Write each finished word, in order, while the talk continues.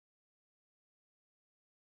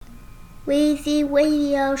Weezy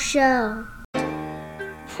Radio Show.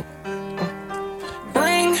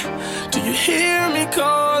 Ring, do you hear me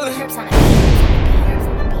calling?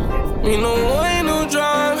 Me no way, no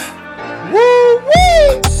drive.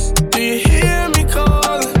 Woo-wee! Do you hear me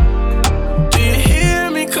calling? Do you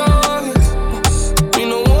hear me calling? Me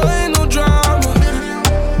no way, no drama.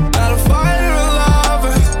 Not a fire alive.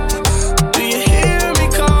 Do you hear me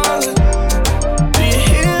calling? Do you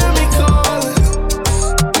hear me calling?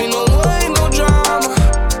 Me no way, no drama.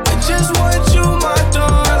 I just want you, my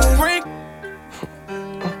darling.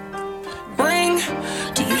 Ring,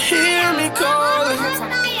 do you hear me calling?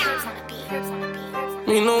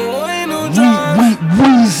 Me no way, no drama.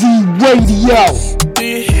 Weezy Radio. Do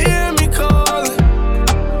you hear me calling?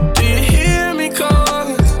 Do you hear me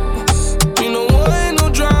calling? Me no way, no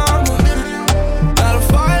drama. Not a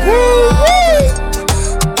fire alive.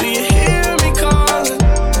 Do you hear me calling?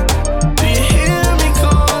 Do you hear me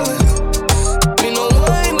calling? Me no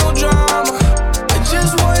way, no drama. I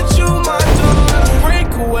just want you, my darling.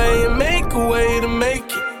 Break away and make a way to make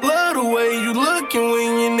it. Love the way you looking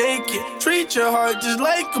when you're naked. Treat your heart just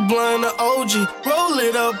like a blunt of OG. Roll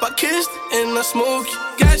it up, I kissed and I smoke it.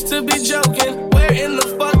 Got to be joking. Where in the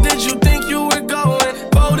fuck did you think you were going?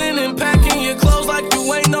 Folding and packing your clothes like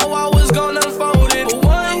you ain't know I was gonna unfold it. But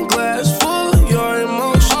one glass full of your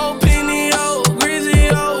emotion. Oh, Pinio,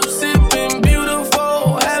 Grizio, sipping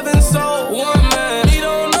beautiful, heaven so one man. You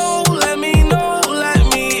don't know, let me know, let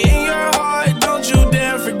me in your heart. Don't you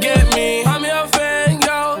dare forget me. I'm your fan,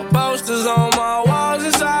 yo. Posters on my walls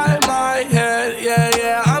inside my head. Yeah,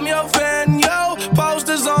 yeah. I'm your fan, yo.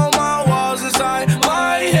 Posters on my walls inside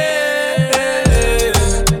my head.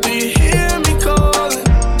 Do you hear me calling?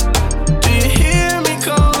 Do you hear me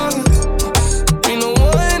calling? Me no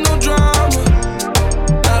one, no drama.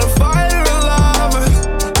 Not a fire alive.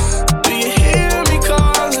 Do you hear me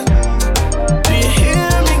calling? Do you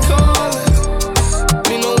hear me calling?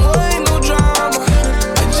 Me no one, no drama.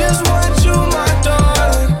 I just want you, my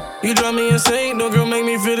darling. You drive me insane, no girl, make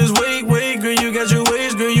me feel this weight. Girl, you got your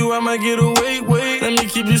ways, girl, you I might get a wait. Let me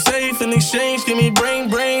keep you safe in exchange, give me brain.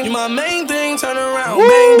 You my main thing, turn around,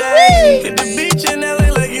 bang, bang. Hit the beach in LA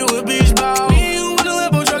like you a beach ball. Me and you in the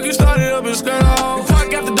Lambo truck, you started up and skirt off.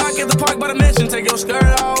 Park after dark at the park by the mansion, take your skirt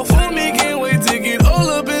off. For me, can't wait to get all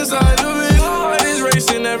up inside of it. My heart is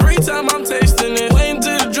racing every time I'm tasting it. Waiting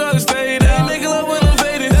till the drugs fade out. Making love when I'm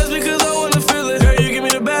faded, that's because I wanna feel it. Girl, you give me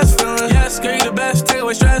the best feeling. Yes, girl, you the best. Take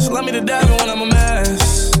away stress, love me to death when I'm a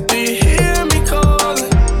mess. Do you hear me calling?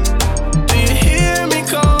 Do you hear me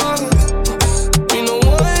calling? Me no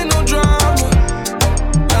one, no drama.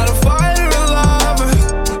 Not a fire alive.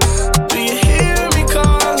 Do you hear me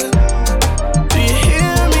calling? Do you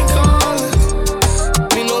hear me calling?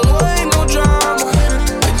 Me no one, no drama.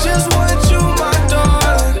 I just want you, my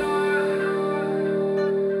darling.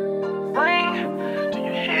 Ring, do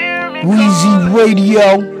you hear me Weezy calling? Radio.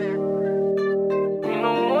 Me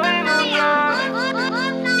no one, no drama.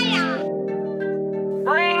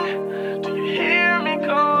 Ring, do you hear me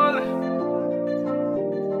calling?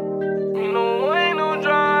 Me no way, no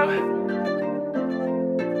drive.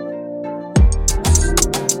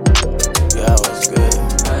 Yeah, what's good?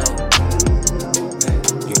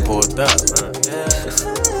 You pulled up, huh?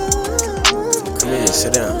 Come here,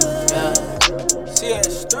 sit down.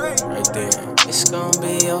 Right there. It's gonna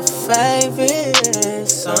be your favorite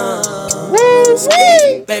song.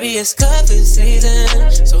 Woo-wee! Baby, it's cuffing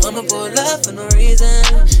season, so I'ma pull up for no reason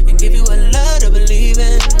and give you a love to believe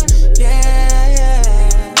in. Yeah,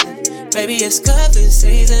 yeah. Baby, it's cuffing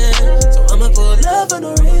season, so I'ma pull up for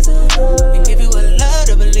no reason and give you a love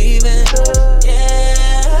to believe in. Yeah.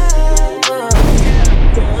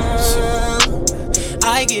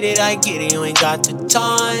 I get it, you ain't got the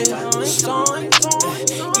time.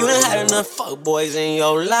 You done had enough fuckboys in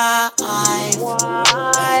your life.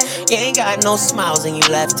 You ain't got no smiles and you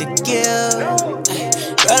left to give.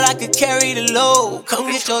 Girl, I could carry the load. Come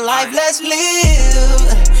get your life, let's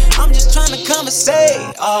live. I'm just tryna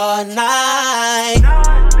conversate all night.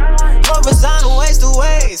 Horizontal ways to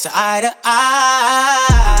ways, eye to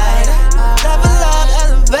eye. Level up,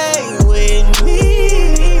 elevate with me.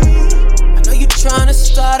 Tryna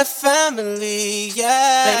start a family,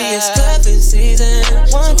 yeah. Baby, it's cuffing season.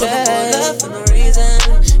 One day I'ma pull up for no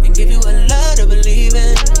reason and give you a love to believe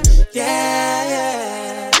in. Yeah,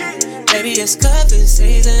 yeah. Baby, it's cuffing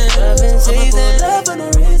season. I'ma pull up for no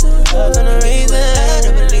reason, love for no reason, love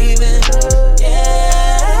to believe in. Yeah.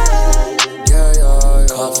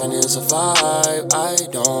 Cuffing is a vibe, I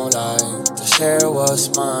don't lie. To share what's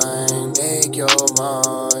mine, make your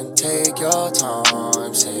mind, take your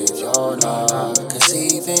time, save your life. Cause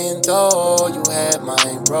even even though you had my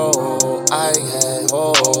role. I had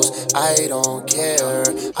hoes, I don't care,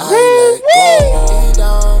 I let go. Lay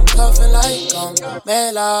down, cuffin' like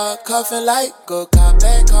man lock, cuffin' like good cop,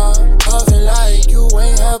 bad cop, cuffin' like you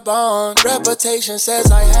ain't have bond. Reputation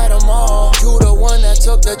says I had them all. You the one that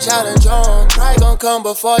took the challenge on. Pride gon' come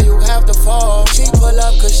before you have to fall. She pull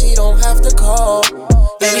up cause she don't have to call.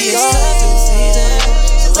 Baby, it's cuffin' season,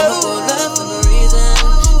 so I'ma pull up for no reason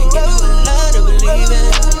and give you a lot to believe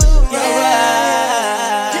in.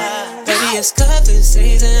 Yeah, baby, it's cuffin'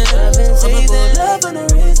 season, so I'ma pull up for no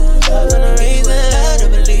reason and give you a lot to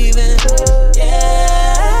believe in.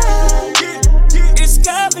 Yeah, it's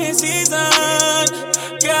cuffin' season.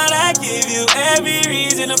 Girl, I give you every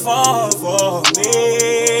reason to fall for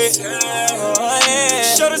me. Oh,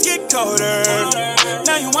 yeah. Shoulders get colder.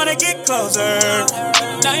 Now you wanna get closer.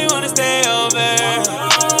 Now you wanna stay over.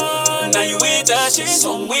 Now you with the shit,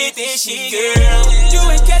 so I'm with this shit, girl. You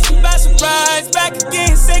ain't catch me by surprise. Back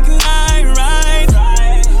again, second line, right?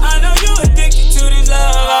 I know you addicted to this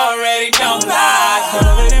love already, don't lie. I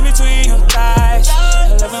love it in between your thighs. I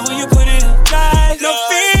love it when you put it in drive. No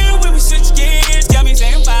fear when we switch gears. Got me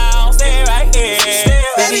saying bounce, stay right here.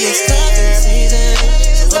 baby, it's cuffin' season,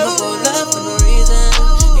 so I'ma pull up for no reason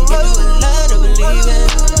and give you a lot to believe in.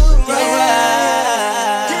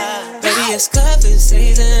 Yeah, baby, it's cuffin'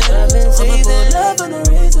 season, so I'ma pull up for no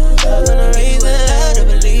reason and give you a lot to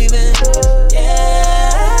believe in.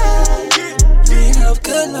 Yeah, you ain't have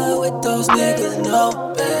good love with those niggas, no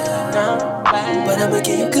bad. But I'ma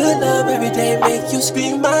give you good love every day, make you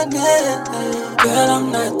scream my name. Girl,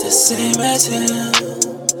 I'm not the same as him.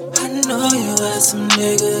 I know you had some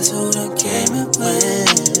niggas who done came and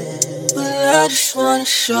went, but I just wanna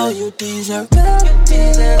show you these are better.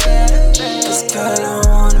 Cause girl, I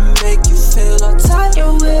wanna make you feel all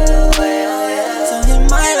tired with. So in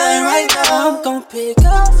my line right now, I'm gon' pick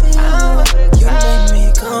up for you. You make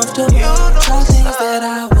me comfortable, try things that I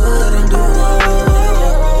wouldn't do.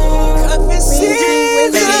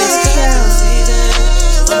 baby, it's cuffin' season,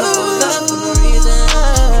 so I'ma pull up for no reason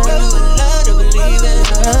and give you a lot to believe in.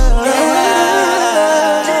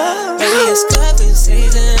 Yeah, baby, it's cuffin'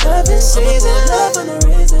 season, so I'ma pull up for no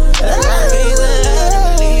reason and give you a lot to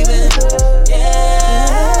believe in.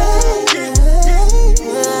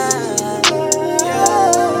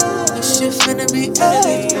 This shit finna be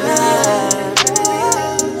epic,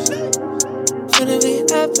 finna be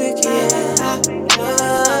epic, yeah.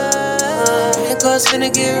 Cause finna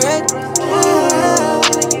get right.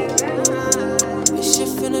 This shit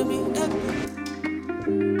finna be epic.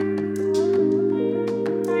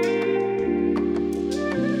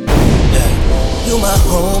 You my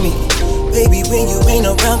homie, baby, when you ain't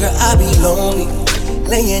around, girl, I be lonely.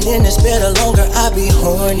 Laying in this bed longer, I be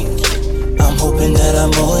horny. I'm hoping that I'm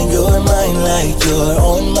on your mind like you're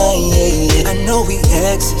on mine, yeah. I know we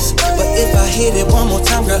exes, but if I hit it one more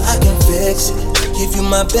time, girl, I can fix it. Give you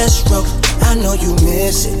my best stroke, I know you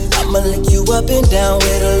miss it. I'ma lick you up and down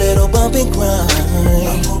with a little bump and grind.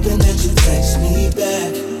 I'm hoping that you text me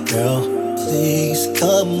back. Girl, please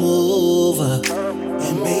come over,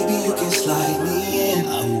 and maybe you can slide me in.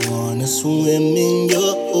 I wanna swim in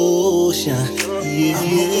your ocean, yeah. I'm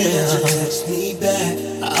hoping that you text me back.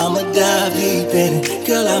 I'ma dive deep in it,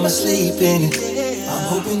 girl, I'ma sleep in it. I'm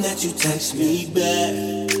hoping that you text me back.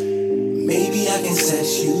 Maybe I can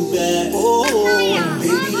sex you back. Oh,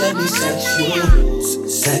 baby, let me sex you.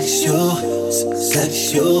 Sex you,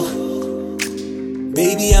 sex you.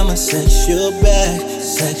 Baby, I'ma sex you back.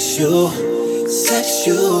 Sex you,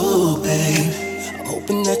 babe. I'm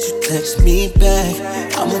hoping that you text me back.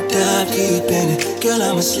 I'ma dive deep in it, girl,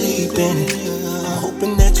 I'ma sleep in it. I'm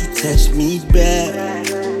hoping that you text me back.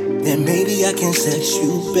 Then maybe I can sex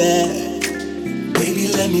you back. Baby,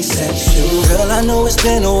 let me sex you. Girl, I know it's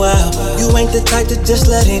been a while. You ain't the type to just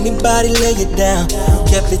let anybody lay it down. You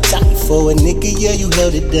kept it tight for a nigga, yeah, you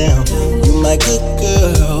held it down. You my good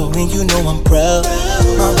girl, and you know I'm proud.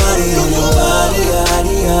 My body on your body,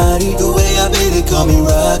 yaddy, yaddy. The way I baby call me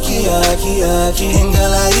Rocky, Rocky, Rocky. And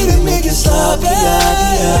girl, I even make it sloppy,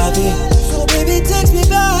 yaddy, yaddy. So baby, text me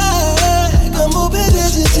back. I'm hoping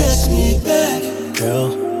that you text me back.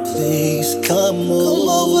 Girl, please come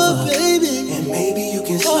over, baby, and maybe you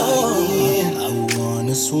can slide me in. I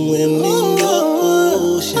wanna swim in your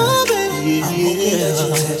ocean, yeah. I'm hoping that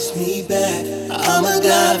you text me back. I'ma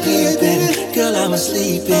dive deep in it, girl, I'ma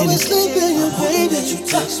sleep in it. I'm hoping that you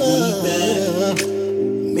text me back.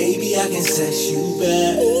 Maybe I can sex you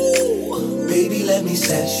back. Baby, let me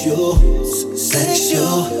sex you. Sex you,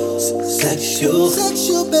 sex you. Sex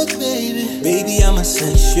you back, baby. Baby, I'ma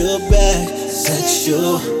sex you back. Sex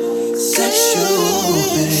you,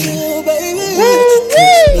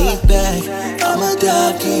 baby.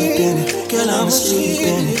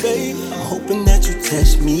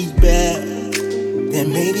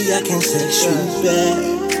 text you back.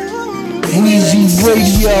 Weezy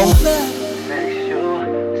Radio.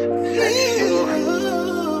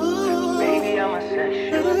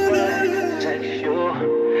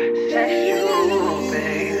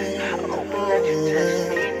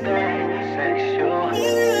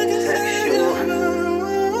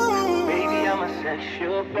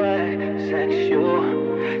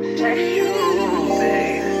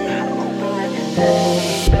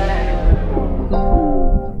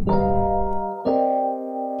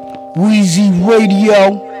 Weezy Radio.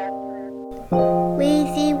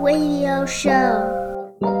 Weezy Radio Show.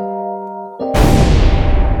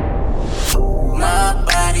 My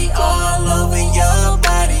body all over your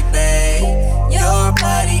body, babe. Your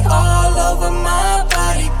body all over my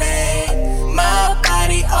body, babe. My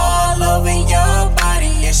body all over your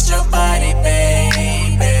body. It's your body,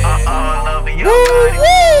 baby. All over your body.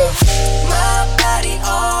 My body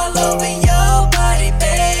all over your body,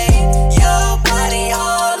 babe. Your body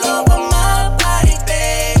all over my body,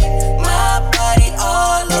 babe. My body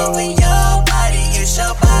all over your body. It's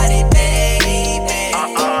your body, baby.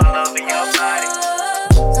 All over your body.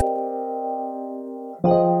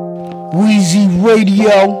 Weezy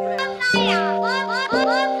Radio.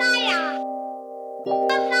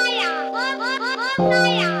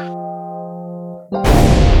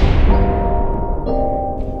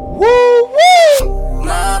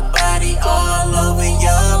 My body all over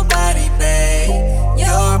your body, babe.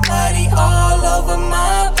 Your body all over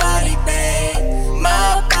my body, babe.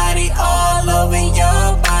 My body all over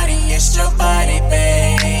your body. It's your body,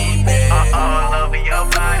 baby. All over your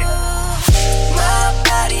body. My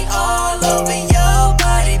body all over your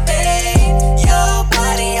body, babe. Your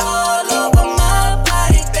body all over my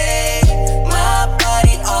body, babe. My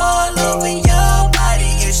body all over your body.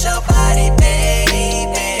 It's your body,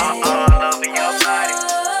 baby. All over your body.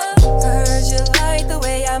 Heard you like the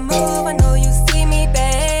way I move. I know you see me,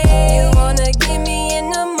 babe. You wanna get me in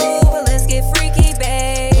the mood, but let's get freaky,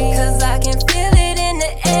 babe. Cause I can feel it in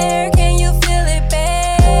the air. Can you feel it,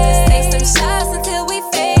 babe? Let's take some shots until we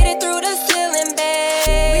faded through the ceiling,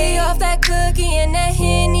 babe. We off that cookie and that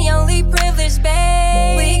Henny, only privileged,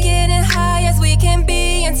 babe. We getting high as we can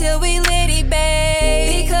be until we litty,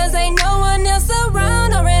 babe. Because ain't no one else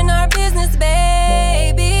around or in our business,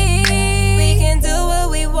 baby. We can do what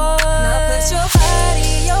we want. Now put your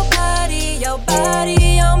body, your body, your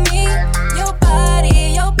body on me. Your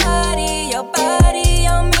body, your body, your body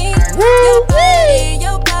on me. Your body,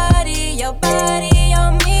 your body, your body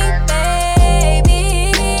on me, baby.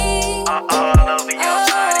 All over your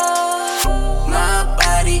body. My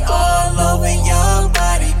body all over your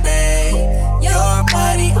body, babe. Your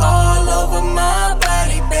body all over my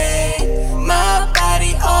body, babe. My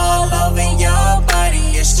body all over your body.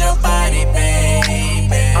 It's your body,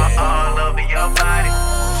 baby. All over your body.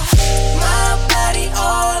 My body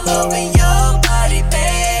all over your body,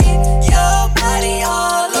 babe. Your body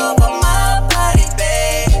all over my body,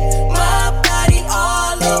 babe. My body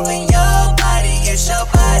all over your body. It's your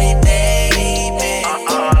body, baby.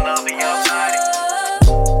 All over your body.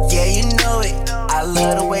 Yeah, you know it. I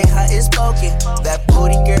love the way how it's spoken. That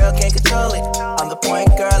booty girl can't control it. I'm the point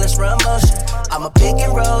girl, it's real motion. I'm a pick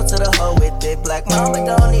and roll to the hoe with it. Black mama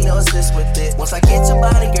don't need no assist with it. Once I get your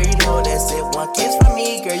body, girl, you know that's it. One kiss from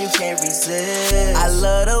me, girl, you can't resist. I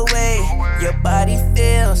love the way your body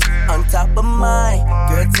feels on top of mine.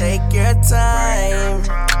 Girl, take your time.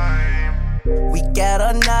 We got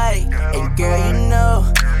all night, and girl, you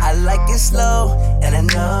know I like it slow, and I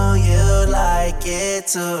know you like it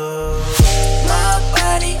too. My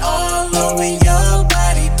body all over your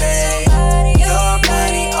body, babe. Your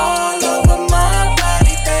body all over my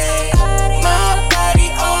body, babe. My body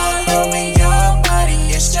all over your body.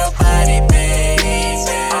 It's your body,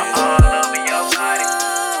 baby. All over your body.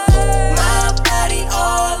 My body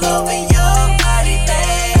all over your body,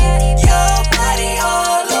 babe. Your body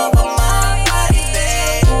all over my body,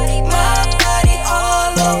 babe. My body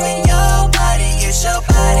all over your body. It's your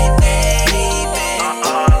body, baby.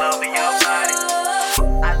 All over your body.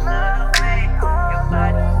 I love the way your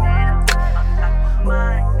body feels on top of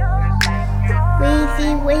mine.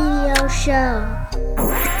 Weezy Radio Show.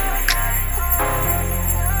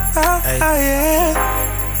 Yeah.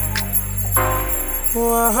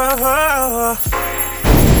 Whoa.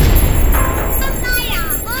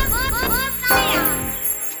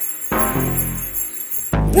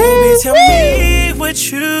 Baby, tell me what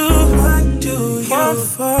you want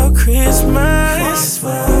for Christmas.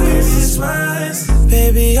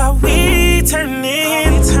 Baby, are we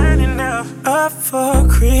turning up for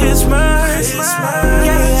Christmas?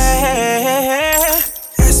 Yeah.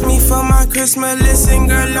 Ask me for my Christmas, listen,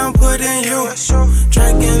 girl, I'm putting you.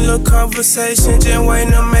 Drinking, little conversation, just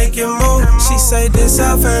waiting to make it move. She say this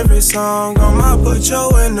her favorite song, I'ma put you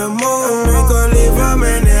in the mood. I ain't gon' leave her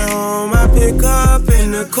man at home, I pick up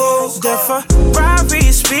in the coupe. Just for Ferrari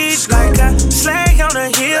speed, like a slag on the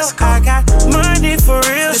hill. I got money for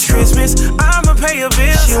real. This Christmas, I'ma pay your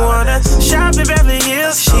bills. She wanna shop in Beverly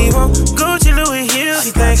Hills. She want Gucci, Louis Hills.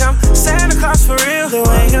 She think I'm Santa Claus for real. The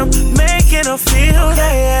way I'm making her feel,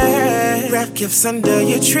 yeah. Wrap gifts under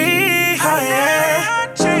your tree, oh yeah.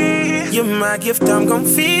 You're my gift, I'm gon'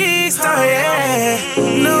 feast, oh yeah.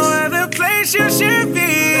 No other place you should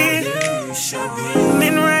be.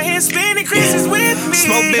 Been right here spending Christmas with me.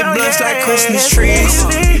 Smoke big blunts like Christmas trees.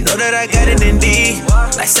 You know that I got it indeed.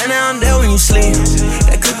 Like Santa, I'm there when you sleep.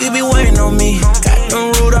 That cookie be waiting on me. Got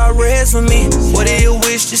them Rudolph reds for me. What do you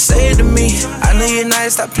wish? Just say it to me. I know you're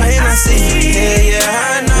nice, stop playing, I see. Yeah,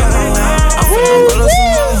 I know. I'm finna roll up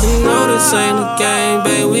some more. You know this ain't a game,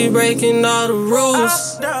 babe. We breaking all the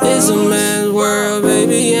rules. It's a man's world,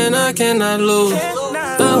 baby, and I cannot lose.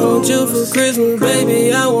 I want you for Christmas,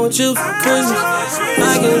 baby, I want you for Christmas.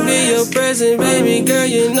 I can be your present, baby girl,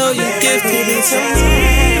 you know you gifted. It's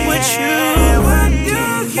me with you. What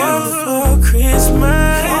do you want for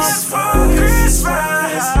Christmas? Baby,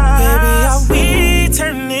 are we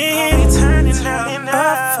turning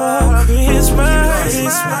up for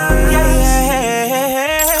Christmas?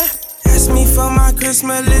 Yeah. Ask me for my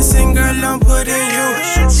Christmas, listen, girl, I'm putting you.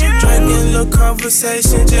 Drinking, little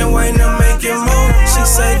conversation, just waiting to make it move. She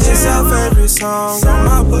say this her favorite song,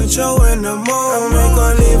 I'ma put you in the mood. I ain't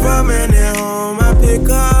gon' leave her man at home, I pick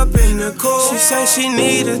up in the coupe. She say she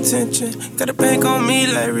need attention, got a bank on me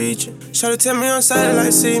like Regent. Shawty tell me on Saturday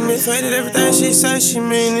like see me. Faded everything she say, she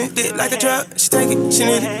mean it. Dick like a drug, she take it, she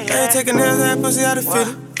need it. I ain't taking nails, that pussy out of fit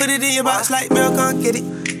it. Put it in your box like milk, can't get it.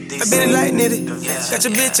 I bet it like knitted. Got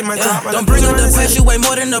your bitch in my top. Don't bring up the past, you way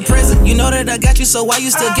more than the present. You know that I got you, so why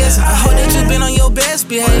you still guessing? I hope that you been on your best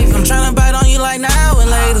behavior. I'm tryna bite on you like now and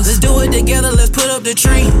later. Let's do it together, let's put up the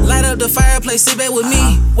tree. Light up the fireplace, sit back with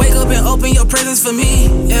me. Wake up and open your presents for me.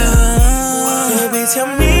 Yeah. Baby, tell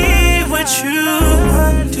me what you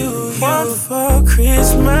want for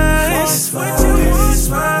Christmas.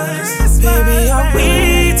 Baby, are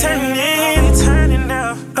we turning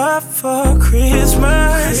up for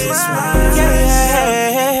Christmas?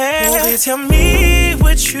 Yeah. Baby, tell me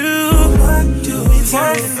what you want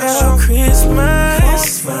for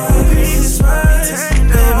Christmas. Baby,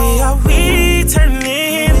 are we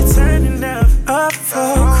turning up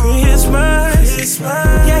for Christmas?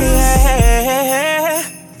 Yeah.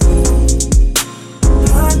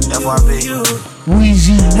 FYB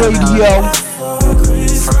Weezy Radio.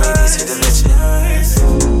 From AD to the legend.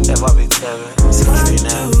 FYB Tevin,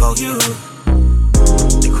 639 Bogey.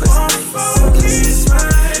 The Quest.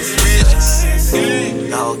 The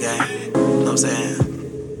whole game. You know what I'm saying?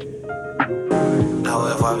 The whole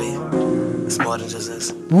FYB. It's more than just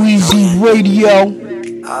this. Weezy Radio.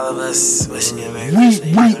 All of us wishing you a Merry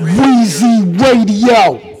Christmas. Weezy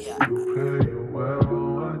Radio.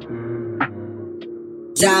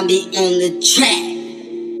 Zombie on the track.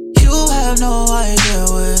 You have no idea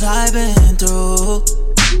what I've been through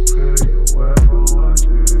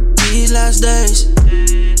these last days.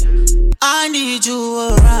 I need you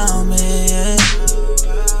around me.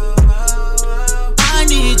 I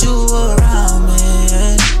need you around me.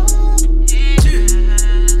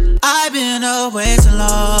 I've been away too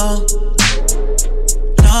long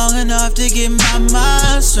enough to get my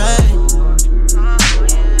mind straight.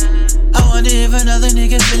 I wonder if another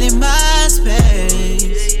nigga filling my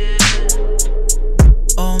space.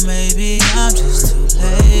 Or maybe I'm just too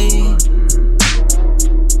late.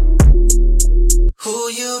 Who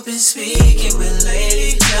you been speaking with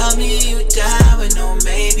lately? Tell me you down with no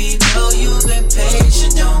maybe. Know you've been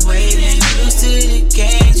patient, don't wait. And used to the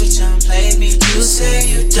games which unplayed me. You say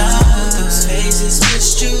you done with those phases.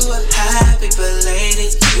 Wished you were happy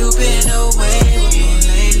belated. You've been away with me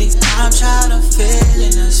lately. I'm trying to fill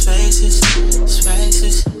in the spaces.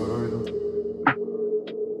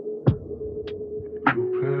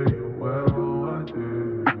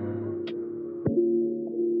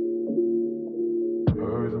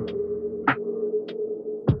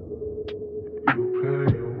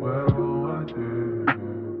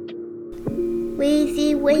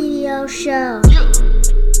 Weezy Radio Show.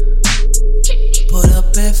 Put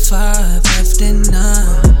up at 5, left at 9.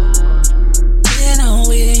 When I'm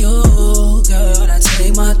with you, girl, I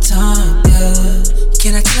take my time, yeah.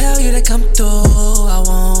 Can I tell you to come through? I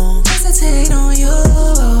won't hesitate on you.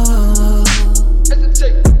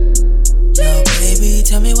 No, baby,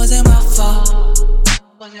 tell me, was it my fault?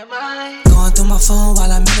 Going through my phone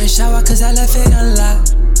while I'm in the shower, cause I left it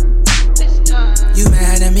unlocked. You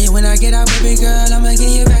mad at me when I get out, baby girl, I'ma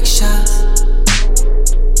get you back shot.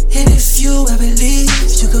 And if you ever leave,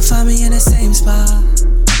 you can find me in the same spot.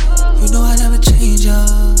 You know I never change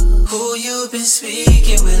up. Who you been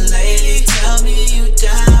speaking with lately? Tell me you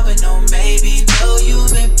down with no maybe. Know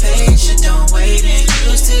you've been patient, don't wait. And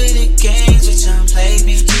used to the games which unplayed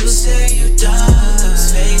me. You say you done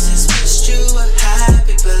those faces. Wished you were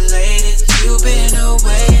happy belated. You been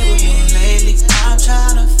away with me lately. I'm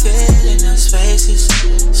tryna fill in those spaces,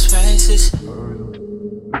 spaces.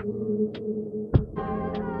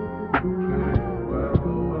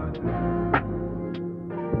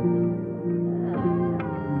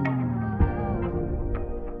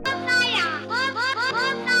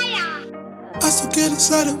 I still get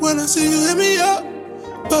excited when I see you hit me up.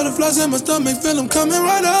 Butterflies in my stomach, feel them coming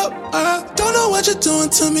right up. I don't know what you're doing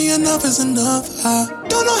to me, enough is enough. I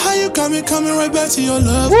don't know how you got me coming right back to your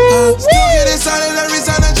love. I still get excited every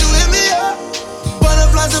time that you hit me up.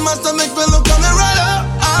 Butterflies in my stomach, feel them coming right up.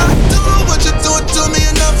 I don't know what you're doing to me,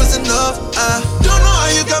 enough is enough. I don't know how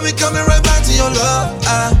you got me coming right back to your love.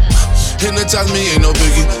 Hypnotize me, ain't no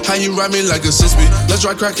biggie. How you ride me like a sissy? Let's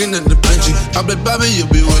try cracking in the Benji. I bet Bobby, you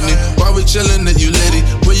be with me. Why we chillin' at you lady?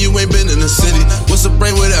 Where you ain't been in the city? What's a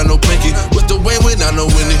brain without no pinky? What's the way without no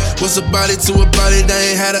Winnie? What's a body to a body that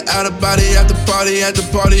ain't had an out of body at the party,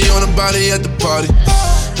 on a body at the party?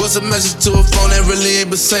 What's a message to a phone that really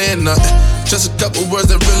ain't been saying nothing? Just a couple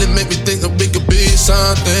words that really make me think that we could be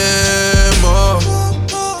something more.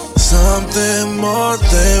 Something more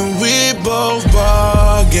than we both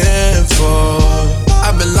bargained for.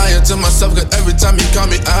 I've been lying to myself, cause every time you call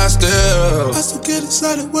me, I still get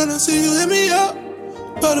excited when I see you hit me up.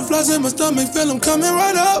 Butterflies in my stomach, feel them coming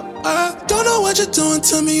right up. I don't know what you're doing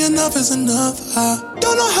to me, enough is enough. I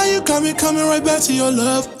don't know how you got me coming right back to your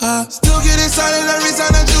love. I still get excited every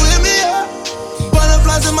time that you hit me up.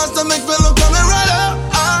 Butterflies in my stomach, feel them coming right up.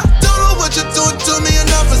 I don't know what you're doing to me,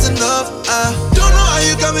 enough is enough. I don't know how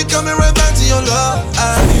you got me coming right back to your love.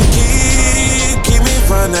 You keep me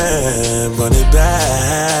running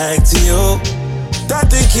back to you. That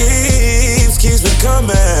thing keeps me coming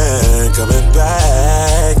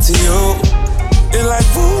back to you. It's like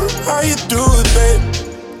voodoo, how you do it, babe?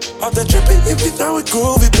 Off that trippin', if you know it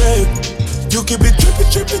groovy, babe. You can be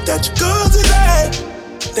trippin' that you go today.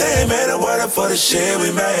 They ain't made a word up for the shit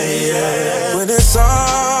we made, yeah. When it's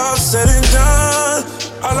all said and done,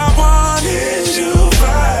 all I want is you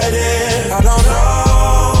Friday. I don't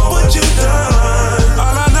know what you've done.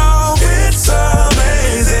 All I know, it's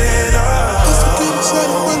amazing. I still get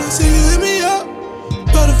excited when I see you hit me up.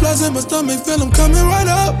 Butterflies in my stomach, feel them coming right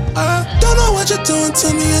up. I don't know what you're doing to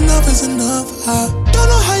me, enough is enough. I don't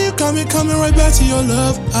know how you got me coming right back to your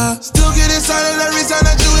love. I still get excited every time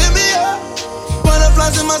that you hit me up.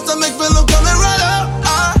 Butterflies in my stomach, feel them coming right up.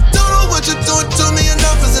 I don't know what you're doing to me,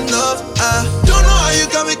 enough is enough. I don't know how you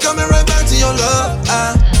got me coming right back to your love.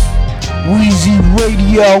 Weezy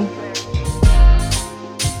Radio.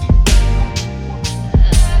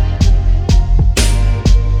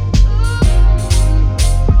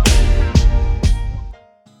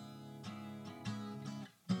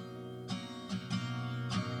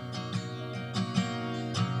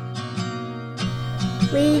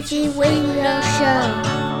 Weezy Radio Show.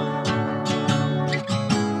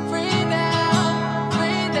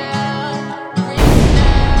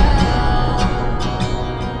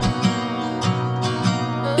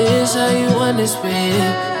 Is how you wanna spend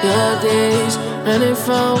your days, running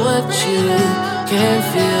from what you can't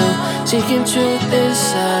feel, seeking truth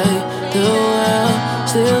inside the world,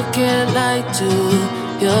 still can't lie to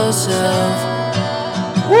yourself.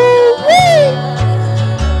 Woo-wee!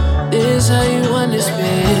 Is how you wanna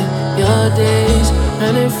spend your days,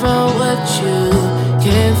 running from what you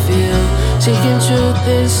can't feel, seeking truth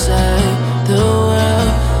inside the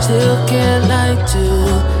world, still can't lie to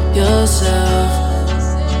yourself.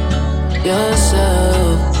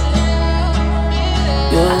 Yourself.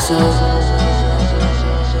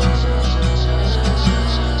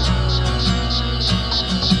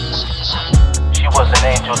 She was an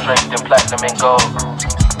angel draped in platinum and gold,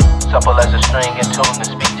 supple as a string in tune to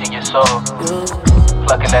speak to your soul,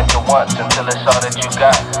 plucking at you once until it's all that you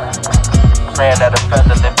got, praying that a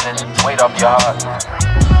feather lift this weight off your heart.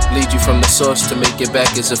 Lead you from the source to make it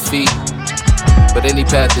back is a feat, but any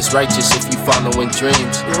path is righteous if you following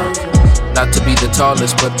dreams. Not to be the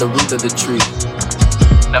tallest, but the root of the tree.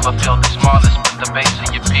 Never feel the smallest, but the base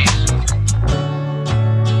of your piece.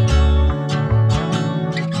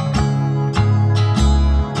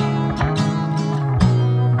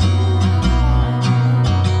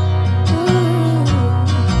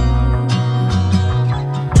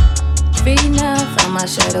 Free now from my my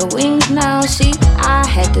shirt of wings now. See, I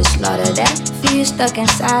had to slaughter that fear stuck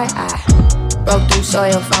inside. I broke through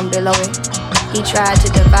soil from below it. He tried to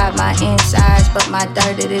divide my insides, but my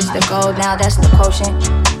dirt, it is the gold. Now that's the potion.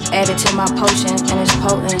 Added to my potion, and it's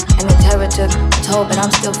potent. And the terror took a toll, but I'm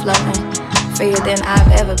still floating. Freer than I've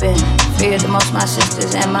ever been. Freer than most my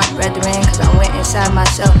sisters and my brethren. Cause I went inside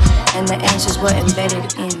myself, and the answers were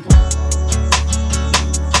embedded in.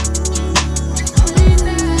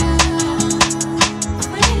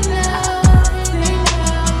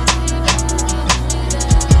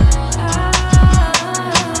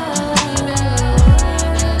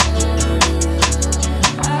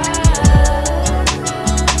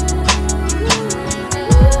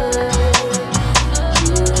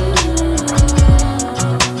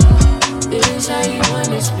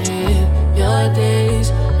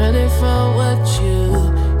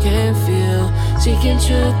 Seeking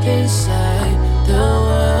truth inside the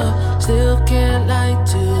world, still can't lie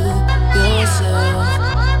to yourself.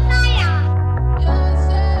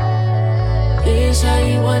 This how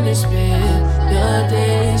you wanna spend your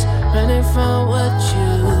days, running from what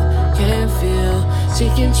you can't feel.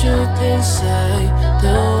 Seeking truth inside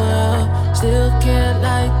the world, still can't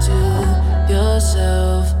lie to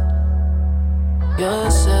yourself.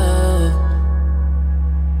 Yourself.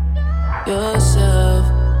 Yourself.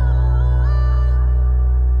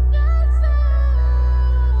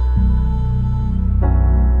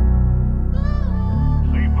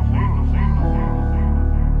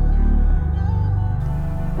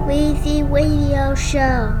 Weezy Radio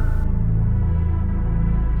Show.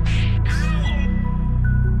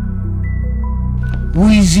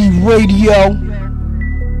 Weezy Radio.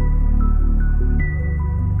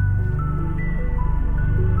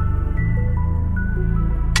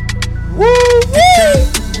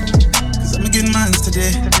 Cause I'ma get mine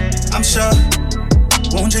today. I'm sure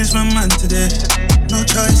won't change my mind today. No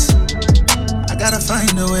choice, I gotta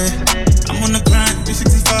find a way. I'm on the grind,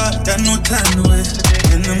 365, got no time to waste.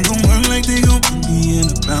 And I'm gon' work like they gon' put me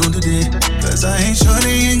in the ground today. Cause I ain't sure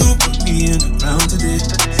they ain't gon' put me in the ground today.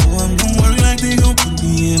 So I'm gon' work like they gon' put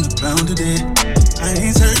me in the ground today. I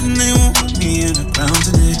ain't certain they won't put me in the ground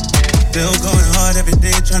today. Still going hard every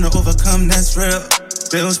day, trying to overcome, that's real.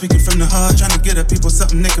 Still speaking from the heart, trying to get up people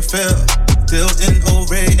something they can feel. Still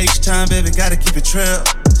N-O-R-H time, baby, gotta keep it real.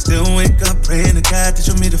 Still wake up, praying to God to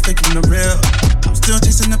show me the fake from the real. I'm still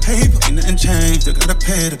chasing the paper, ain't nothing changed. Still gotta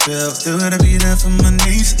pay the bill, still gotta be there for my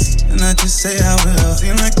nieces. And I just say I will.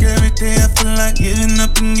 Seem like every day I feel like giving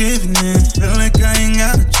up and giving in. Feel like I ain't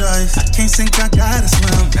got a choice. I can't sink, I gotta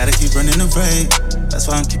swim. Gotta keep running the race.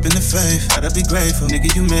 That's why I'm keeping the faith. Gotta be grateful,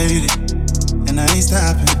 nigga, you made it. And I ain't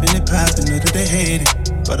stopping, keeping it poppin', know that they hate it.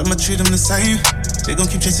 But I'ma treat them the same. They gon'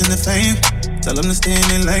 keep chasing the fame. Tell them to stay in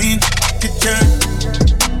their lane. Get your,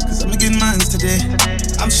 cause I'ma get mine today.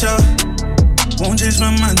 I'm sure won't change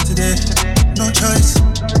my mind today. No choice,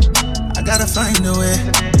 I gotta find a way.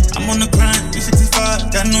 I'm on the grind,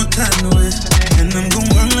 365, got no time to waste. And I'm gon'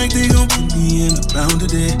 work like they gon' put me in the ground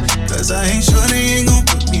today. Cause I ain't sure they ain't gon'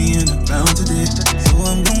 put me in the ground today. So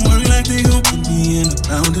I'm gon' work like they gon' put me in the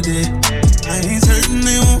ground today. I ain't certain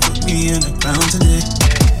they won't put me in the ground today.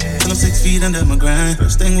 Till I'm 6 feet under my grind.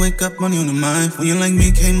 First thing, wake up, money on the mind. When you like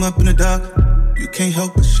me came up in the dark, you can't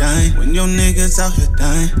help but shine. When your niggas out here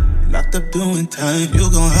dying, locked up doing time,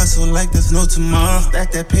 you gon' hustle like there's no tomorrow.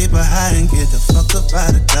 Stack that paper high and get the fuck up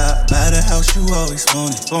out of Dodge. Buy the house you always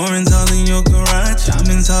wanted. Foreigns all in your garage,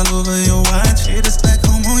 diamonds all over your watch. Haters back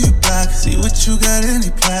home on your block, see what you got in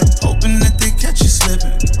the plot. Hoping that they catch you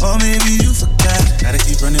slipping, or maybe you forgot. Gotta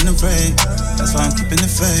keep running the race, that's why I'm keeping the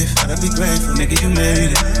faith. Gotta be grateful, nigga, you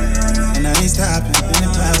made it. And I ain't stopping, keeping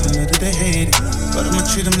it poppin', know that they hate it. But I'ma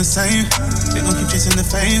treat them the same, they gon' keep chasing the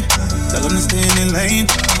fame. Tell them to stay in their lane.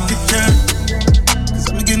 Cause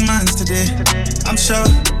I'ma get mine today. I'm sure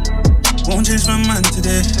won't change my mind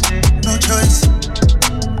today. No choice,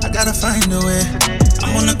 I gotta find a way.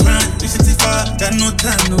 I'm on the grind, 365, got no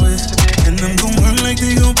time to waste. And I'm gon' work like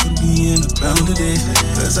they gon' put me in the ground today.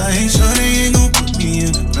 Cause I ain't sure they ain't gon' put me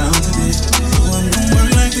in the ground today. So I'm gon'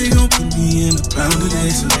 work like they gon' put me in the ground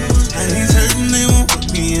today. So I ain't certain they won't put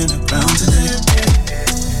me in the ground today.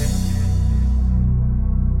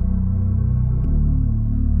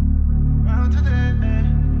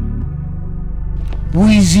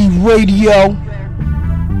 Weezy Radio.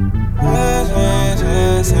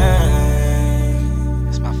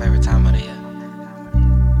 It's my favorite time of the year.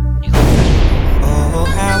 Oh,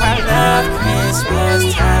 how I love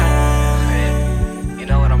Christmas time. You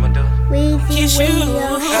know what I'm gonna do? Kiss you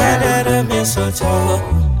under the mistletoe.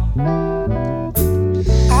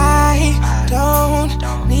 I don't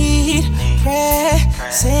need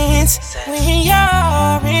presents sense when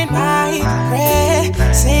you're in my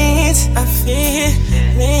presence. A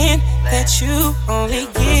feeling that you only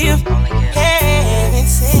give. Heaven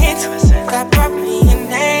sent, God brought me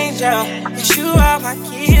an angel. Yes, you are my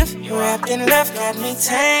gift. Wrapped in love, got me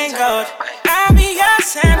tangled. I'll be your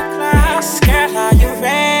Santa Claus. Girl, are you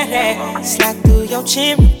ready? Slide through your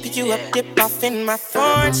chimney, pick you up, dip off in my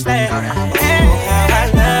thorn sled. Oh, how I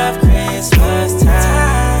love Christmas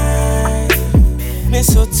time.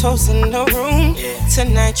 Mistletoe's in the room.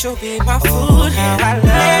 Tonight you'll be my food. How I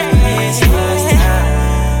love Christmas time.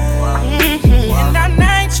 And all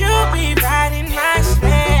night you'll be riding my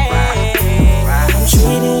sleigh. I'm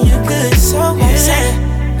treating you good, so like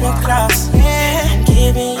Santa Claus. I'm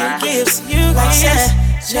giving you gifts, you like Santa,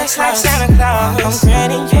 just like Santa Claus. I'm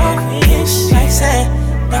granting your wish, like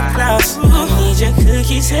Santa Claus. I need your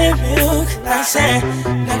cookies and milk, like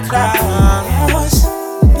Santa Claus.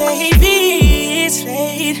 Baby, it's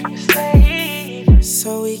late,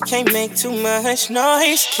 so we can't make too much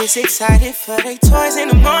noise. Kids excited for their toys in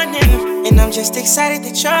the morning, and I'm just excited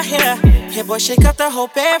that you're here. Here, boy, shake up the whole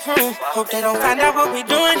bedroom. Hope they don't find out what we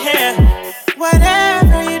doing here.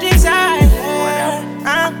 Whatever you desire,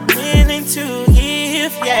 I'm willing to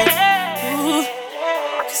give, yeah. Ooh.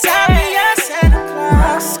 'Cause I'll be your Santa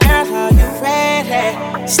Claus. Girl, are you ready?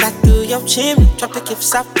 Slide through your chimney, drop the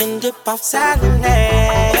gifts off and dip off silently.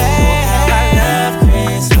 How I love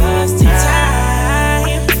Christmas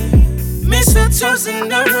time. Mistletoe's in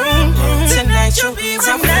the room. Tonight you'll be my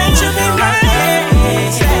place.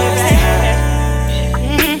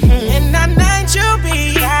 And all night you'll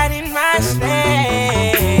be riding my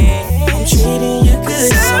sleigh. I'm treating you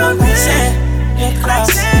good, so like Santa Claus.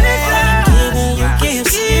 I'm giving you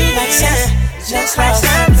gifts, like Santa, just like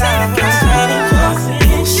Santa Claus. I'm giving your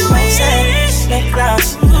fish, like Santa Claus.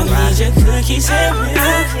 I need your cookies and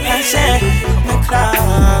milk, like Santa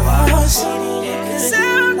Claus.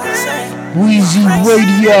 Weezy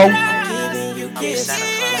Radio. I'm giving you gifts,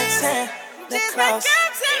 like Santa Claus. I'm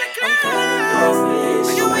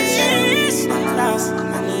giving your fish, like Santa Claus. I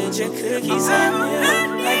need your cookies and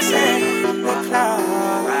milk, like Santa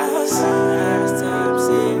Claus.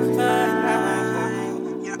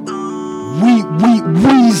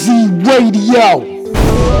 Weezy Radio.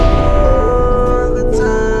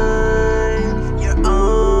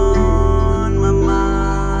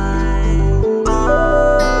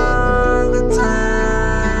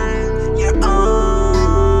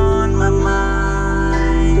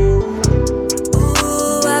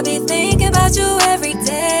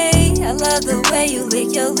 You lick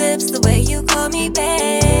your lips, the way you call me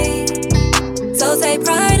babe. So take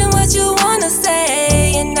pride in what you wanna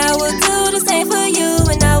say, and I will do the same for you,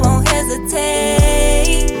 and I won't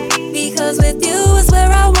hesitate. Because with you is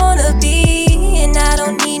where I wanna be, and I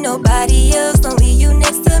don't need nobody else, only you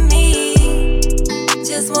next to me.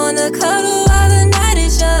 Just wanna cuddle while the night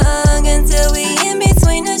is young, until we in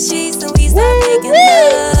between the sheets and we start making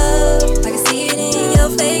love. I can see it in your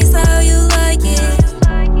face how you like it.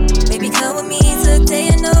 Baby, come with me today,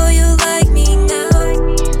 I know you like me now.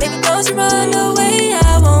 Baby, don't you run away,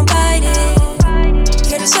 I won't bite it.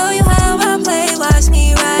 Here to show you how I play, watch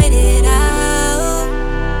me ride it out.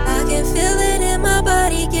 I can feel it in my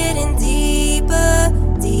body getting deeper,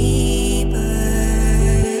 deeper.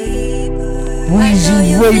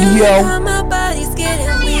 Weezy Radio. My body's getting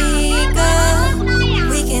weaker,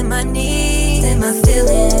 weak in my knees and my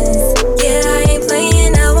feelings. Yeah, I ain't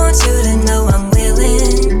playing, I want you to know I'm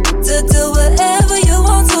willing to do whatever you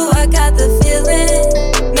want to, I got the feeling.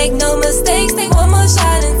 Make no mistakes, take one more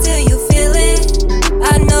shot until you feel it.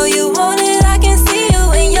 I know you want it, I can see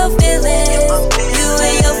you in your feelings. You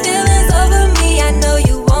and your feelings over me, I know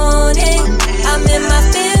you want it. I'm in my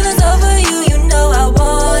feelings over you, you know I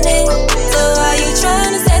want it. So are you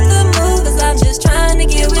trying to set the mood? 'Cause I'm just trying to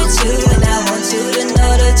get with you, and I want you to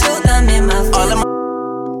know the truth, I'm in my feelings.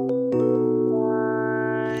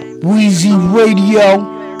 Weezy Radio.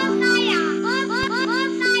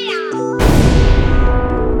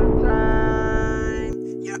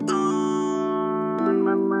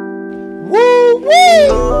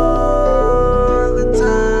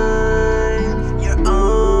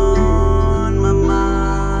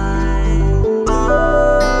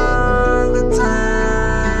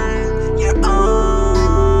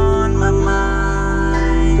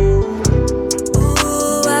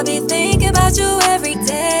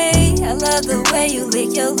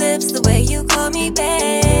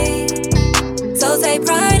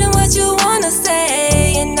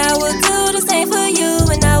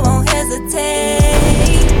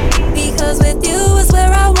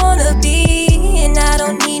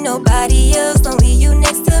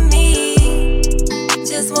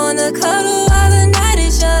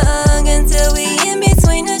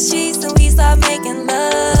 sheets and we start making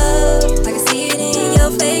love. I can see it in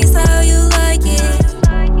your face how you like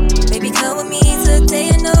it. Baby, come with me today,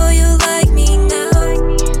 I know you like me now.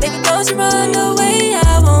 Baby, don't you run away,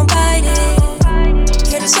 I won't bite it.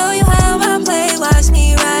 Here to show you how I play, watch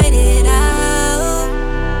me ride it out.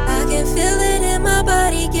 I can feel it in my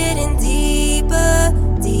body getting deeper,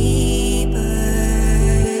 deeper.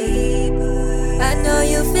 I know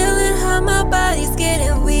you feeling how my body's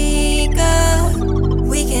getting weaker.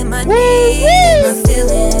 Weak in my knees, my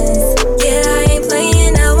feelings. Yeah, I ain't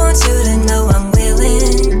playing, I want you to know I'm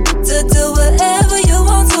willing to do whatever you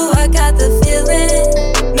want to, I got the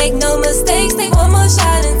feeling. Make no mistakes, take one more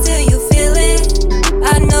shot until you feel it.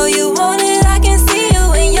 I know you want it, I can see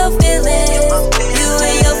you in your feelings. You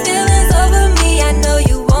and your feelings over me, I know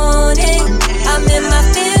you want it. I'm in my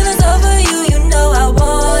feelings over you, you know I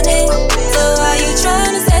want it. So are you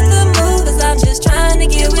trying to set the mood? Cause I'm just trying to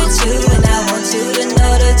get with you. And I want you to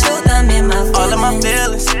know the truth, I'm in my feelings. All in my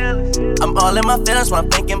feelings, I'm all in my feelings when I'm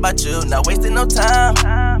thinking about you. Not wasting no time,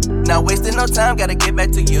 not wasting no time, gotta get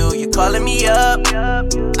back to you. You calling me up,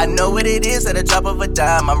 I know what it is at a drop of a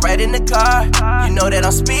dime. I'm right in the car, you know that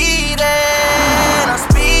I'm speeding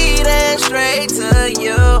straight to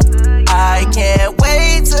you. I can't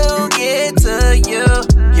wait to get to you.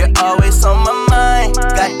 You're always on my mind,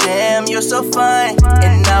 goddamn, you're so fine.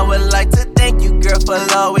 And I would like to thank you, girl, for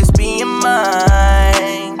always being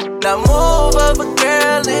mine. Now move over,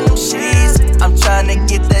 girl, in them sheets. I'm tryna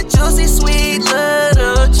get that juicy, sweet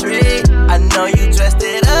little treat. I know you dressed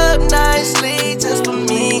it up nicely just for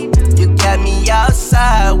me. You got me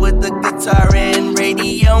outside with the guitar and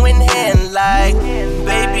radio in hand like,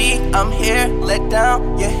 baby, I'm here, let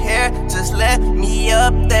down your hair, just let me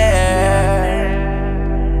up there.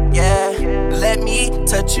 Yeah, let me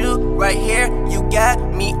touch you right here. You got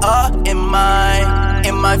me all in my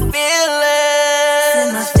feelings.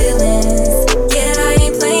 In my feelings. Yeah, I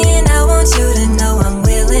ain't playing, I want you to know I'm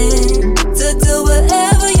willing to do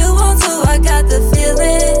whatever you want to, I got the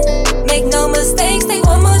feeling. Make no mistakes, take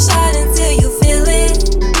one more shot until you feel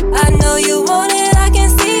it. I know you want it, I can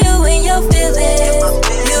see you in your feelings.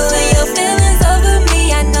 You and your feelings over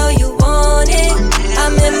me, I know you want it.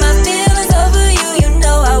 I'm in my feelings over you, you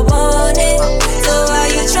know I want it. So are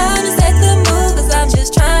you trying to set the mood? Cause I'm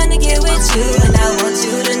just trying to get with you. And I want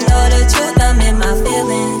you to know the truth, I'm in my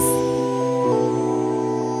feelings.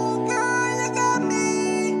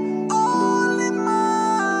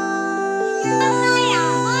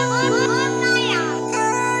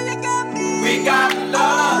 We got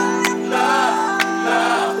love, love,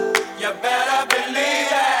 love. You better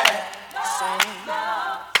believe it.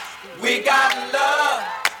 We got love,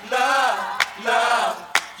 love, love.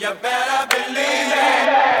 You better believe it.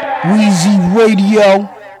 Weezy Radio.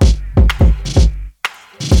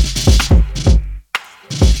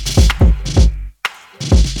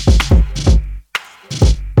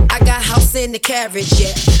 In the carriage,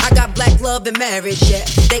 yeah. I got black love and marriage, yeah.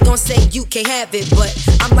 They gon' say you can't have it, but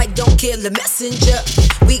I'm like, don't kill the messenger.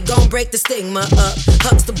 We gon' break the stigma up.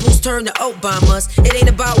 Huxtables turn to Obamas. It ain't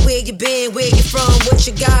about where you been, where you from, what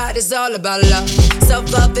you got. It's all about love.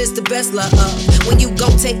 Self-love is the best love. When you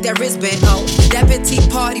gon' take that wristband off, that petite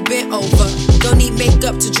party bent over. Don't need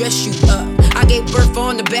makeup to dress you up. I gave birth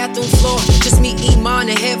on the bathroom floor. Just me, Iman,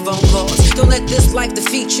 and headphone calls. Don't let this life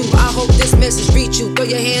defeat you. I hope this message reach you. Throw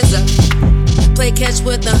your hands up. Play catch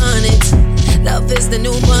with the hundreds. Love is the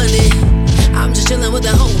new money. I'm just chillin' with the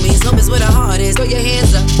homies. Homies where the heart is. Throw your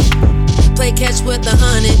hands up. Play catch with the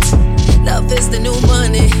hundreds. Love is the new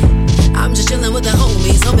money. I'm just chillin' with the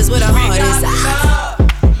homies. Homies where the heart is. Love,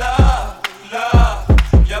 love, love.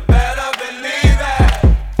 You better believe it.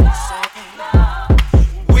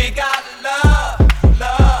 We got love,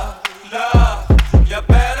 love, love. You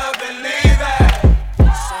better believe it.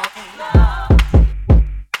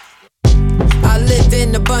 I live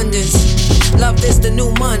in abundance. Love is the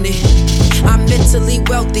new money. I'm mentally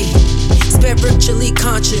wealthy, spiritually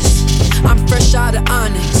conscious. I'm fresh out of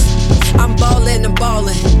onyx. I'm ballin' and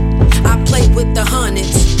ballin'. I play with the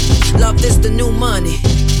hundreds. Love is the new money.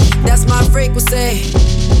 That's my frequency.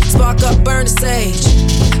 Spark up, burn the sage.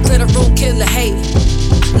 Clear the room, kill the hate.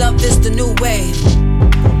 Love is the new wave.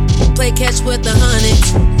 Play catch with the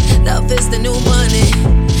hundreds. Love is the new money.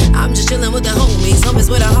 I'm just chillin' with the homies. Homies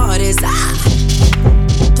where the heart is.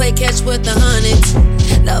 Play catch with the hundreds.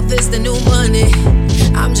 Love is the new money.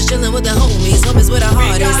 I'm just chillin' with the homies. Homies where the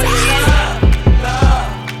heart is. Love, love,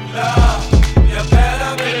 love. You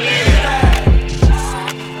better believe it.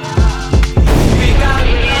 We got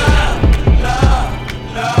love, love,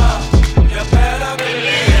 love. You better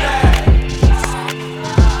believe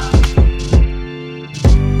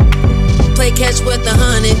it. Play catch with the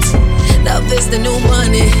hundreds.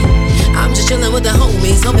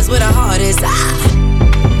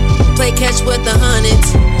 bitch with the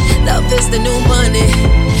hundreds. Love is the new money.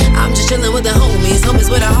 I'm just chillin' with the homies, homies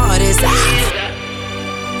with the hardest.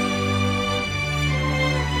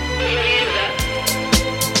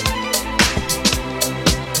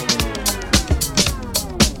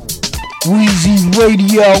 Weezy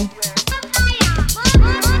Radio.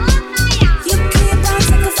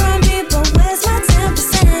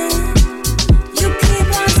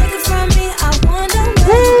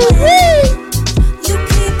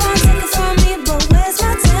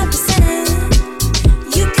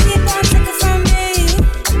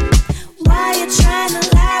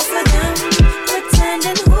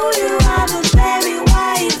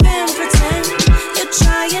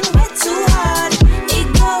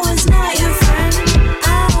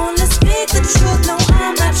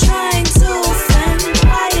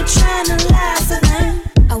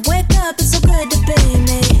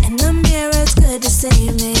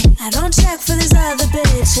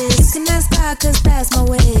 Cause that's my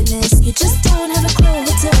witness. You just don't have a clue who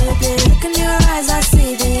took it. Look in your eyes, I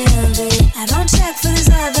see the envy. I don't check for these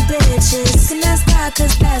other bitches. You can ask God,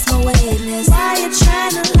 cause that's my witness. Why you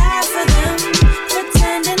trying to lie for them?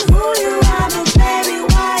 Pretending who you are, but baby,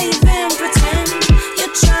 why even pretend?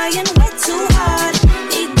 You're trying way too hard.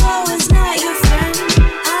 Ego is not your friend.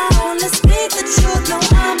 I only speak the truth, no,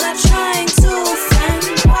 I'm not trying to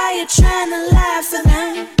offend. Why you trying to lie for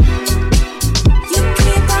them?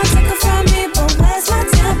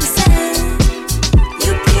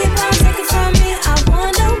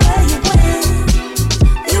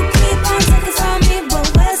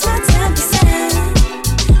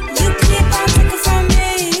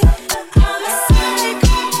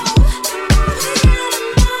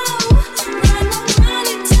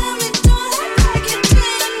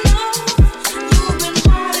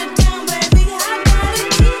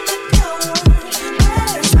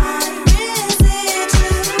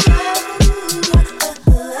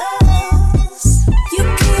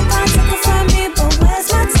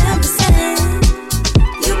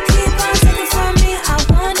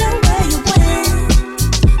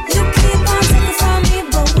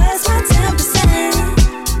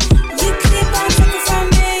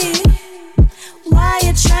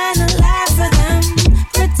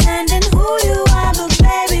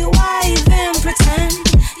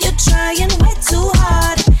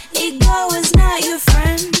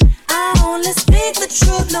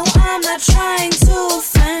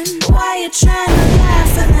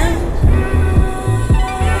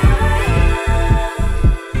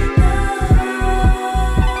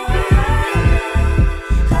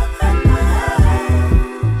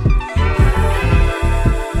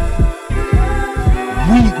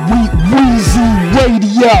 Weezy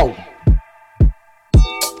Radio.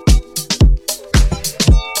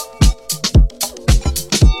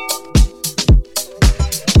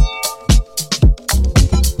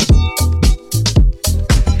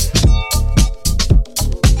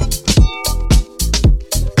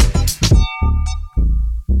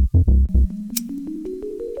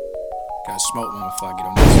 Smoke one before I get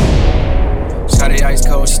on this. Shawty ice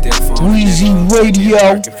cold, still phone. Weezy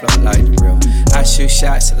Radio. I shoot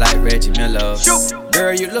shots like Reggie Miller.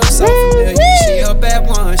 Girl, you look so familiar. She a bad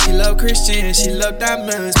one, she love Christian, she love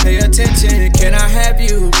diamonds. Pay attention, can I have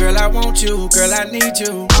you? Girl, I want you, girl, I need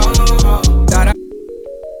you. Gotta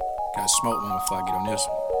smoke one before I get on this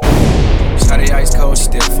one. Shawty ice cold,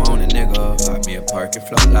 still phone a nigga. Pop me a park and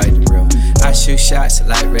float like the real. I shoot shots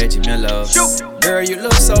like Reggie Miller. Girl, you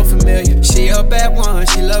look so familiar. She a bad one,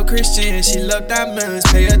 she love Christian, she love diamonds.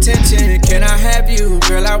 Pay attention, can I have you?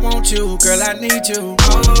 Girl, I want you, girl, I need you.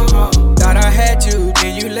 Thought I had you,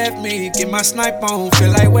 then you left me. Get my snipe on, feel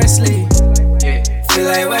like Wesley. Feel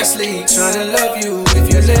like Wesley, tryna love you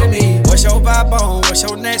if you let me. What's your vibe on? What's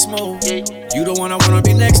your next move? You the one I wanna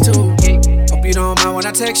be next to. Hope you don't mind when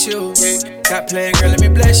I text you. Got playing, girl, let me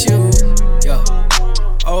bless you. Yo.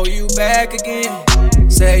 Oh, you back again.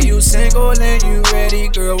 Say you single and you ready,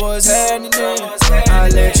 girl, what's happening? I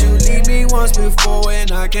let you leave me once before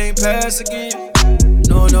and I can't pass again.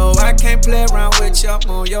 No, I can't play around with you, I'm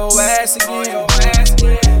on your ass again.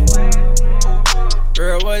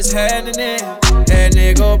 Girl, what's happening? That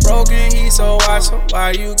nigga broken, he so watch, so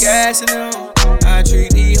why you gassing him? I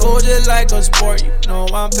treat these hoes just like a sport, you know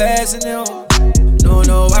I'm passing them.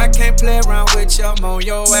 No, I can't play around with you, I'm on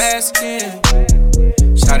your ass again.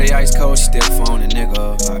 Shawty ice cold, she still phone a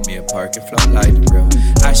nigga. Pop me a park and float like the real.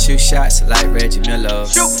 I shoot shots like Reggie Miller.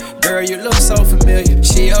 Girl, you look so familiar.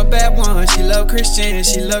 She a bad one, she love Christian,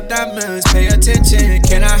 she love diamonds. Pay attention,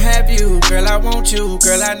 can I have you? Girl, I want you,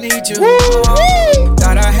 girl, I need you.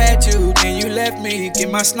 Thought I had you, then you left me.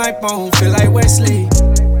 Get my snipe on, feel like Wesley.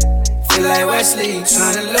 Feel like Wesley,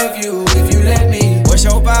 tryna love you if you let me. What's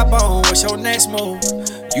your vibe on? What's your next move?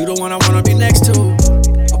 You the one I wanna be next to.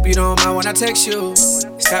 Hope you don't mind when I text you.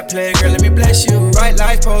 Stop playing, girl, let me bless you. Right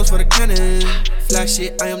life pose for the cannon. Fly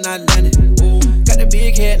shit, I am not landing. Got the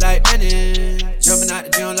big head like Manning. Jumping out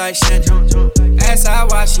the gym like Shannon. Ass I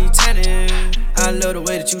watch, she tanning. I love the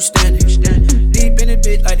way that you standing. Deep in the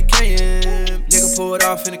bit like the canyon. Nigga pull it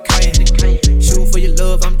off in the Cayenne. Shoot for your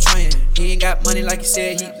love, I'm trying. He ain't got money like he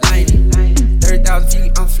said, he lying. 30,000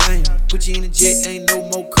 feet, I'm flying. Put you in the jet, ain't no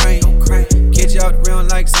more crying. Catch you out the round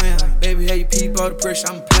like Zion. Baby, how you peep all the pressure,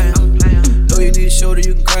 I'm playing. Know you need a shoulder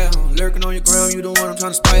you can cry on. Lurking on your ground, you the one I'm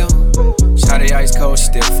trying to spy on. Shotty ice cold, she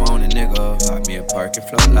still phone a nigga. Pop me a park and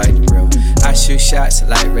float like the real. I shoot shots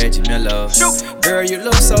like Reggie Miller. Girl, you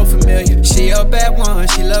look so familiar. She a bad one,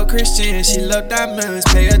 she love Christian. She love diamonds,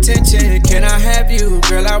 pay attention. Can I have you?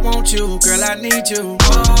 Girl, I want you. Girl, I need you.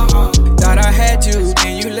 Thought I had you,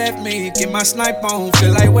 then you left me. Get my snipe on,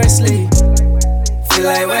 feel like Wesley. Feel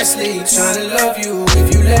like Wesley, tryna love you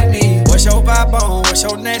if you let me. What's your vibe on? What's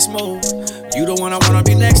your next move? You the one I wanna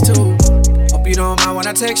be next to. Hope you don't mind when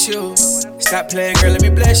I text you. Stop playing, girl, let me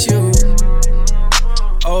bless you.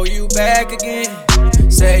 Oh, you back again.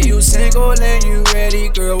 Say you single and you ready,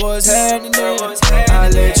 girl, what's happening? I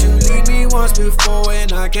let you leave me once before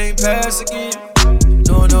and I can't pass again.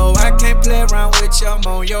 No, I can't play around with you, I'm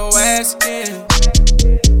on your ass again.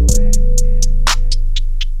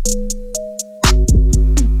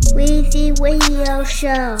 Weezy Radio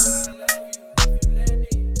Show.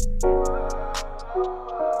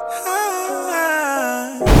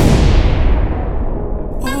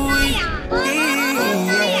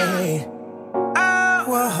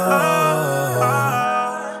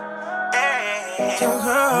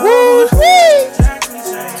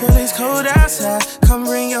 Girl, it's cold outside. Come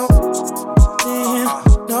bring your in.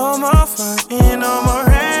 No more fun and no more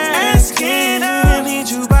asking. I need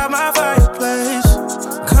you by my fireplace.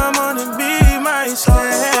 Come on and be my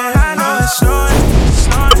slave. I know it's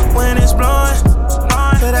snowing when it's blowing,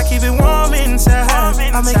 but I keep it warm inside.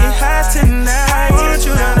 I make it hot tonight. I want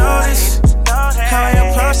you to notice how I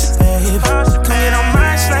approach it, babe. Come get on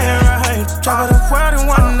my sleigh ride. Drop it the world in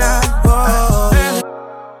one night.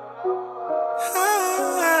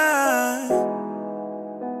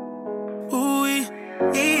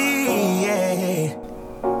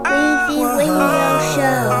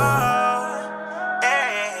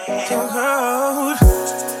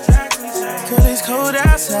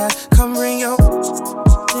 Come bring your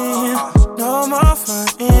in. No more fun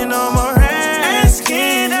and no more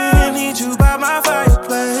asking. I need you by my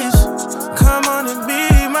fireplace. Come on and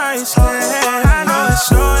be my slave. I know it's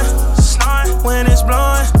snowing when it's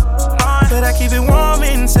blowing, but I keep it warm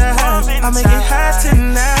inside. I make it hot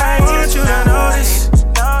tonight. I want you to notice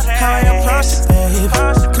how I approach it, babe.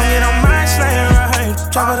 Come get on my sleigh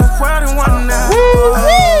ride. Drop it the world in one night.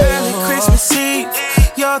 Early Christmas Eve,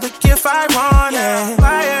 you're the gift I wanted.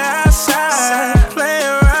 Fire outside, play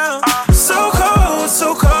around. So cold,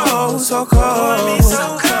 so cold, so cold.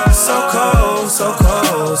 So cold, so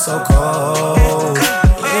cold, so cold.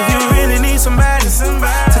 If you really need somebody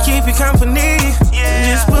to keep you company,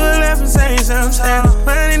 just pull up and say something.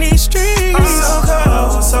 Running these streets. So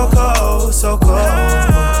cold, so cold, so cold.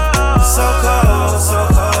 So cold, so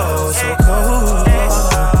cold, so cold.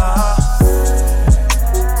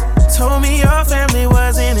 Told me your family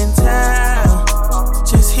wasn't in town.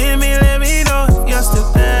 Just hit me, let me know if you're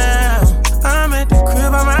still down. I'm at the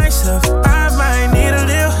crib by myself. I might need a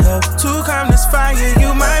little help to calm this fire.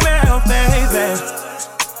 You might melt, baby.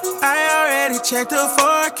 I already checked the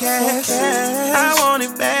forecast. I want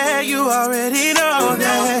it bad, you already know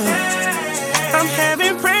that. I'm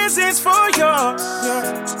having presents for you.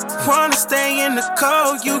 Wanna stay in the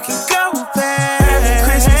cold, you can go back.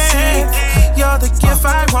 Christmas Eve, you're the gift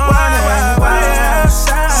I wanted. Why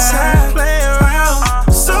outside, play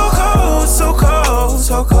around. So cold, so cold,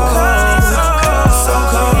 so cold. So cold,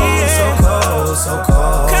 so cold, so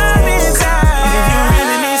cold. Come inside. If you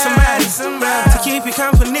really need somebody to keep you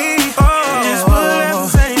company, just pull up and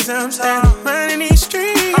say something. Running these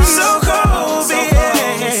streets. So cold,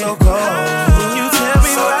 baby. So cold. Can you tell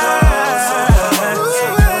me why?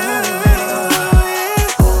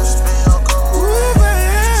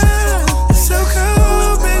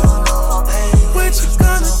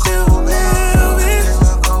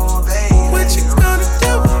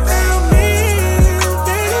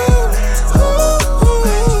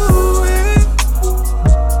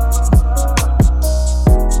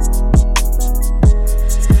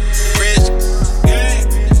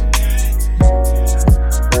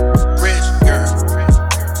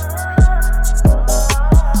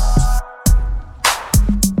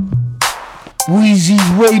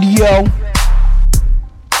 Radio.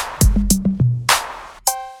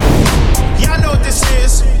 Y'all know what this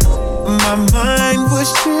is. My mind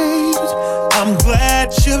was changed. I'm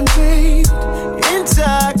glad you made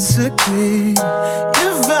intoxicate.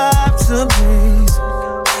 Your vibe's amazing.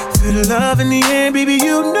 Feel the love in the air, baby,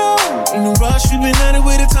 you know. In a rush, we've been at it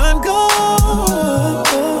where the time goes.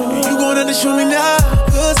 You gonna have to show me now,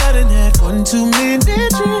 cause I done had 1 too many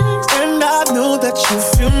drinks. And I know that you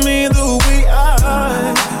feel me the way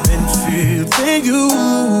I've been feeling you.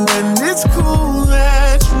 And it's cool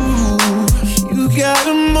that you got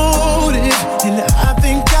a motive, and I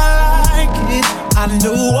think I like it. I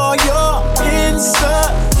know all your insecurities.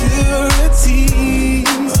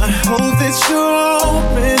 I hope that you're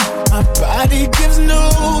open. My body gives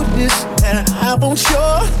notice that I want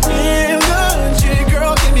your energy.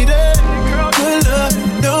 Girl, give me that good love,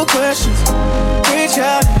 no questions. Reach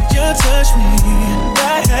out, you touch me.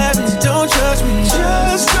 Bad habits, don't judge me.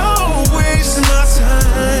 Just don't waste my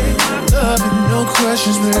time. Love, no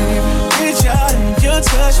questions, baby. Reach out and you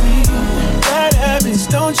touch me. Bad habits,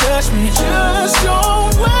 don't judge me. Just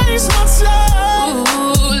don't waste my time.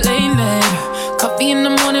 Ooh, late night, coffee in the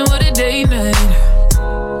morning, what a day night.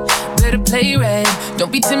 Better play right,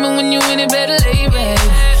 don't be timid when you in it, better lay right.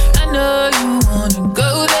 I know you wanna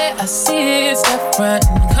go there, I see it, step front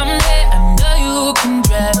and come there. I know you can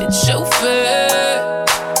drive it, chauffeur.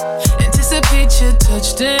 Anticipate your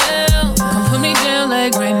touchdown, come put me down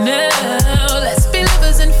like right now. Let's be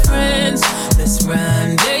lovers and friends, let's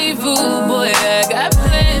rendezvous. Boy, I got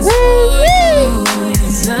plans for you,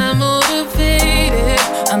 'cause I'm motivated,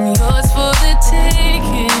 I'm yours for the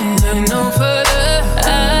taking. Look no further,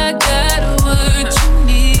 I got what you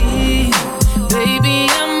need. Baby,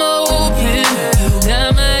 I'm open, you got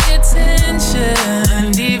my attention,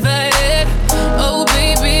 undivided. Oh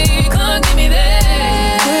baby, come give me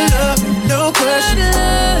that. Good love, no questions.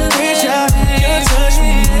 Reach out, you touch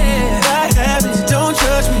me. Bad habits, don't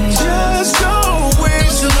judge me. Just don't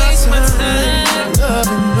waste my time. Love,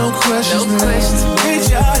 no questions.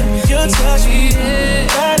 Reach out, you touch me.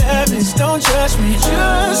 Bad habits, don't judge me.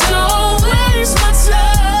 Just don't waste my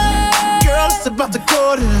time. Girl, it's about to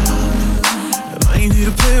go down. I ain't here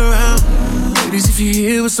to play around. Ladies, if you're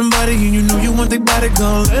here with somebody and you know you want their body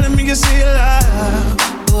gone, let me get say it loud.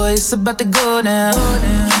 Boy, it's about to go down.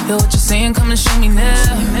 Hear what you're saying, come and show me now.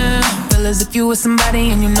 Fellas, if you with somebody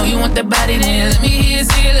and you know you want that body, then let me hear you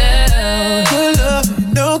say it loud. Good love,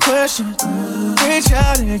 no question. Reach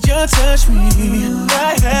out and you touch me.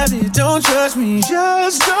 I have it, don't trust me.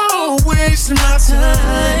 Just don't waste my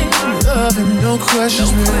time. Love and no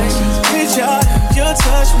questions, reach out and you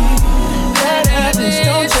touch me. Bad habits,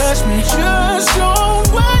 don't touch me. Just don't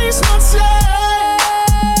waste my time.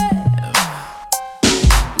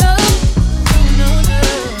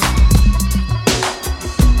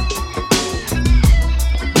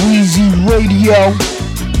 Weezy Radio.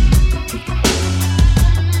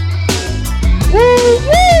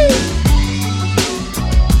 Woo-woo!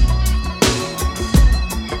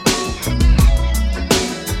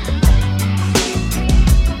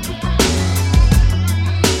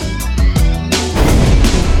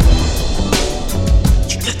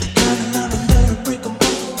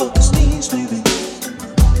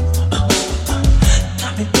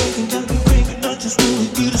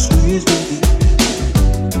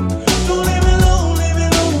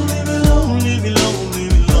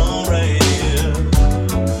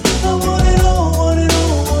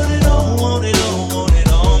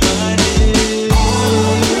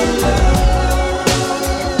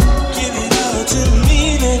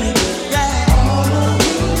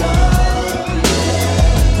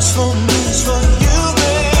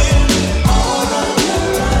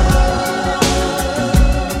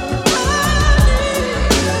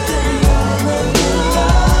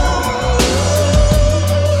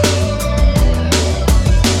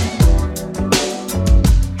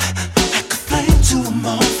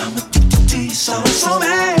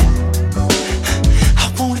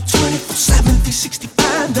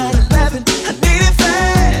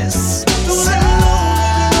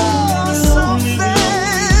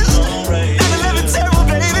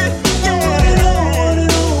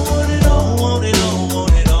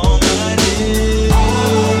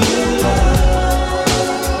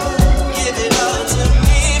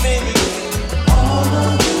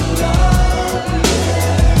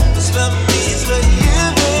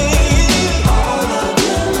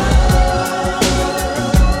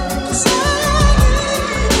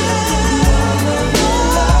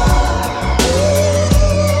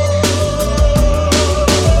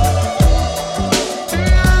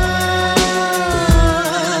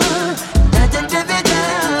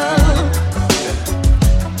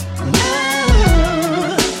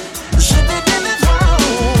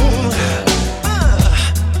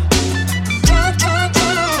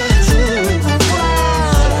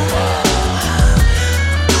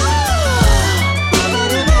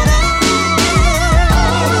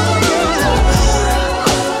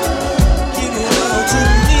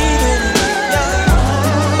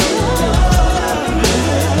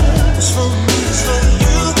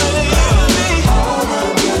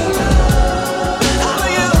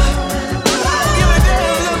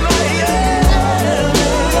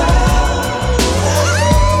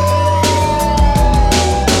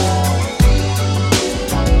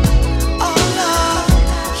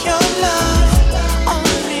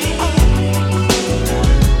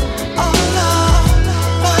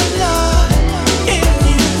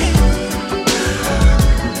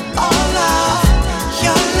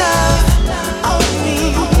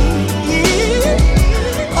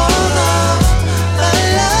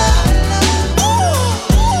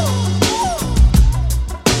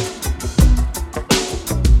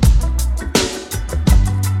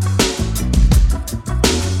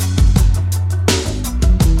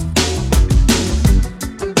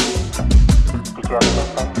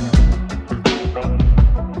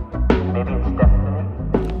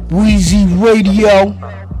 Weezy Radio.